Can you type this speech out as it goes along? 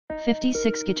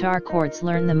56 guitar chords.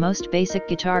 Learn the most basic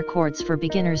guitar chords for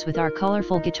beginners with our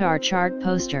colorful guitar chart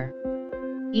poster.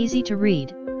 Easy to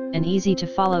read, and easy to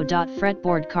follow.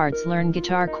 Fretboard cards. Learn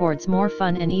guitar chords more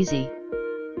fun and easy.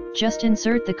 Just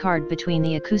insert the card between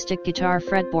the acoustic guitar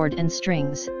fretboard and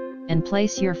strings, and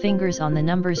place your fingers on the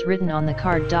numbers written on the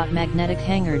card. Magnetic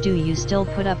hanger. Do you still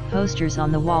put up posters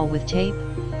on the wall with tape?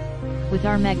 With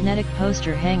our magnetic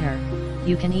poster hanger,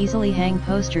 you can easily hang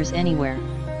posters anywhere.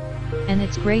 And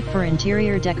it's great for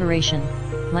interior decoration.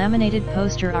 Laminated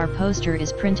poster. Our poster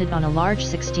is printed on a large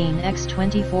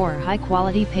 16x24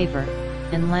 high-quality paper,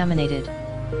 and laminated.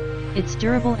 It's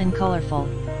durable and colorful.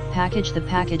 Package. The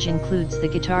package includes the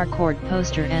Guitar Chord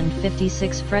Poster and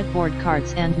 56 fretboard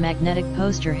cards and magnetic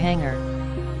poster hanger.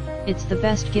 It's the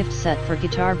best gift set for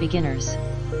guitar beginners.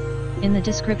 In the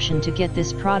description to get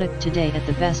this product today at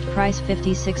the best price.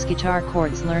 56 guitar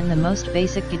chords. Learn the most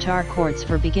basic guitar chords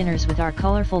for beginners with our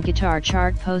colorful guitar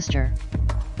chart poster.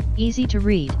 Easy to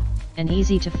read, and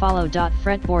easy to follow.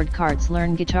 Fretboard cards.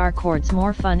 Learn guitar chords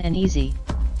more fun and easy.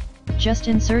 Just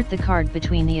insert the card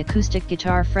between the acoustic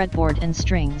guitar fretboard and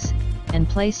strings, and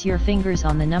place your fingers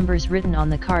on the numbers written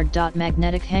on the card.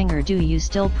 Magnetic hanger. Do you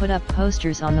still put up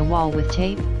posters on the wall with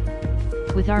tape?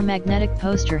 With our magnetic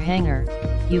poster hanger,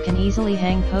 you can easily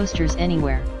hang posters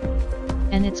anywhere.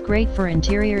 And it's great for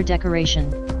interior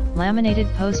decoration. Laminated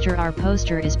poster. Our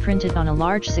poster is printed on a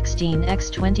large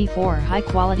 16x24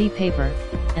 high-quality paper,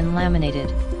 and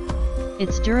laminated.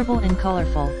 It's durable and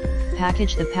colorful.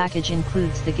 Package. The package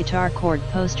includes the Guitar Chord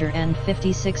Poster and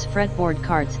 56 fretboard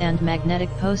cards and magnetic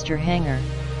poster hanger.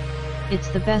 It's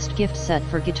the best gift set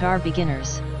for guitar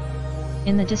beginners.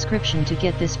 In the description to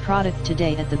get this product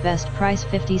today at the best price.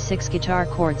 56 guitar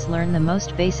chords. Learn the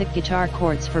most basic guitar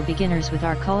chords for beginners with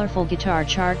our colorful guitar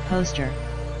chart poster.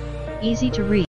 Easy to read.